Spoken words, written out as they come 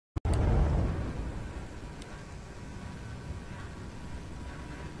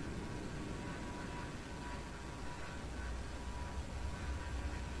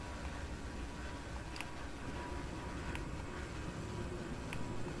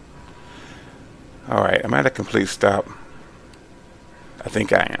Alright, am I at a complete stop? I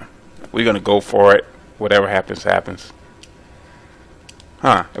think I am. We're gonna go for it. Whatever happens, happens.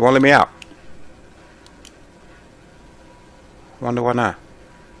 Huh, it won't let me out. Wonder why not.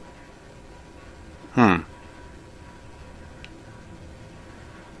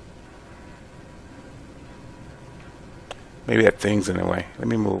 Maybe that thing's in the way. Let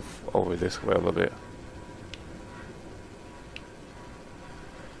me move over this way a little bit.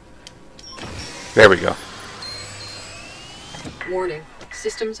 There we go. Warning.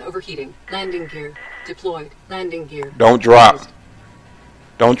 Systems overheating. Landing gear deployed. Landing gear. Don't drop.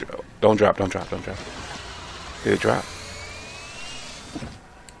 Don't drop. Don't drop. Don't drop. Did it drop?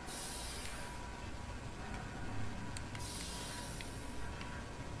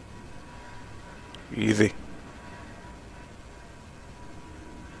 Easy.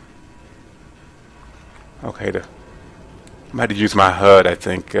 Okay, I might have to use my HUD, I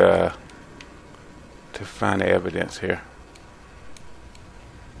think, to find the evidence here.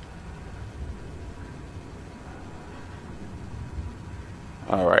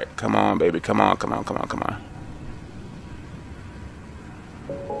 Alright, come on, baby. Come on.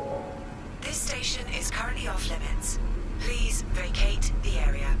 This station is currently off limits. Please vacate the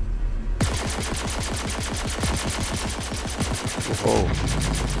area.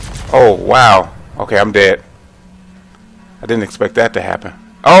 Oh, wow. Okay, I'm dead. I didn't expect that to happen.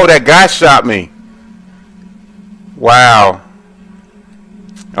 Oh, that guy shot me. Wow.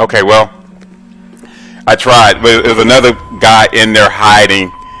 Okay, well, I tried, but there was another guy in there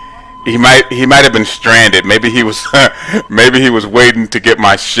hiding. He might have been stranded. Maybe he was maybe he was waiting to get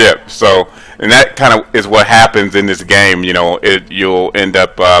my ship. So, and that kind of is what happens in this game. You know, you'll end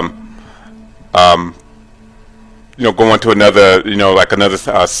up you know, going to another, you know, like another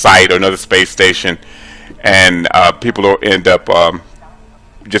site or another space station, and people will end up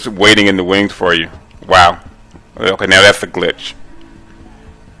just waiting in the wings for you. Wow. Okay, now that's a glitch.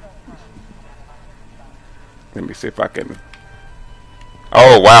 Let me see if I can.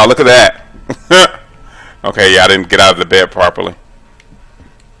 Oh wow, look at that. Okay, yeah, I didn't get out of the bed properly.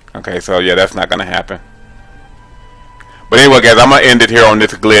 Okay, so yeah, that's not gonna happen. But anyway, guys, I'm gonna end it here on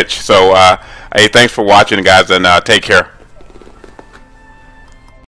this glitch. So hey, thanks for watching, guys, and take care.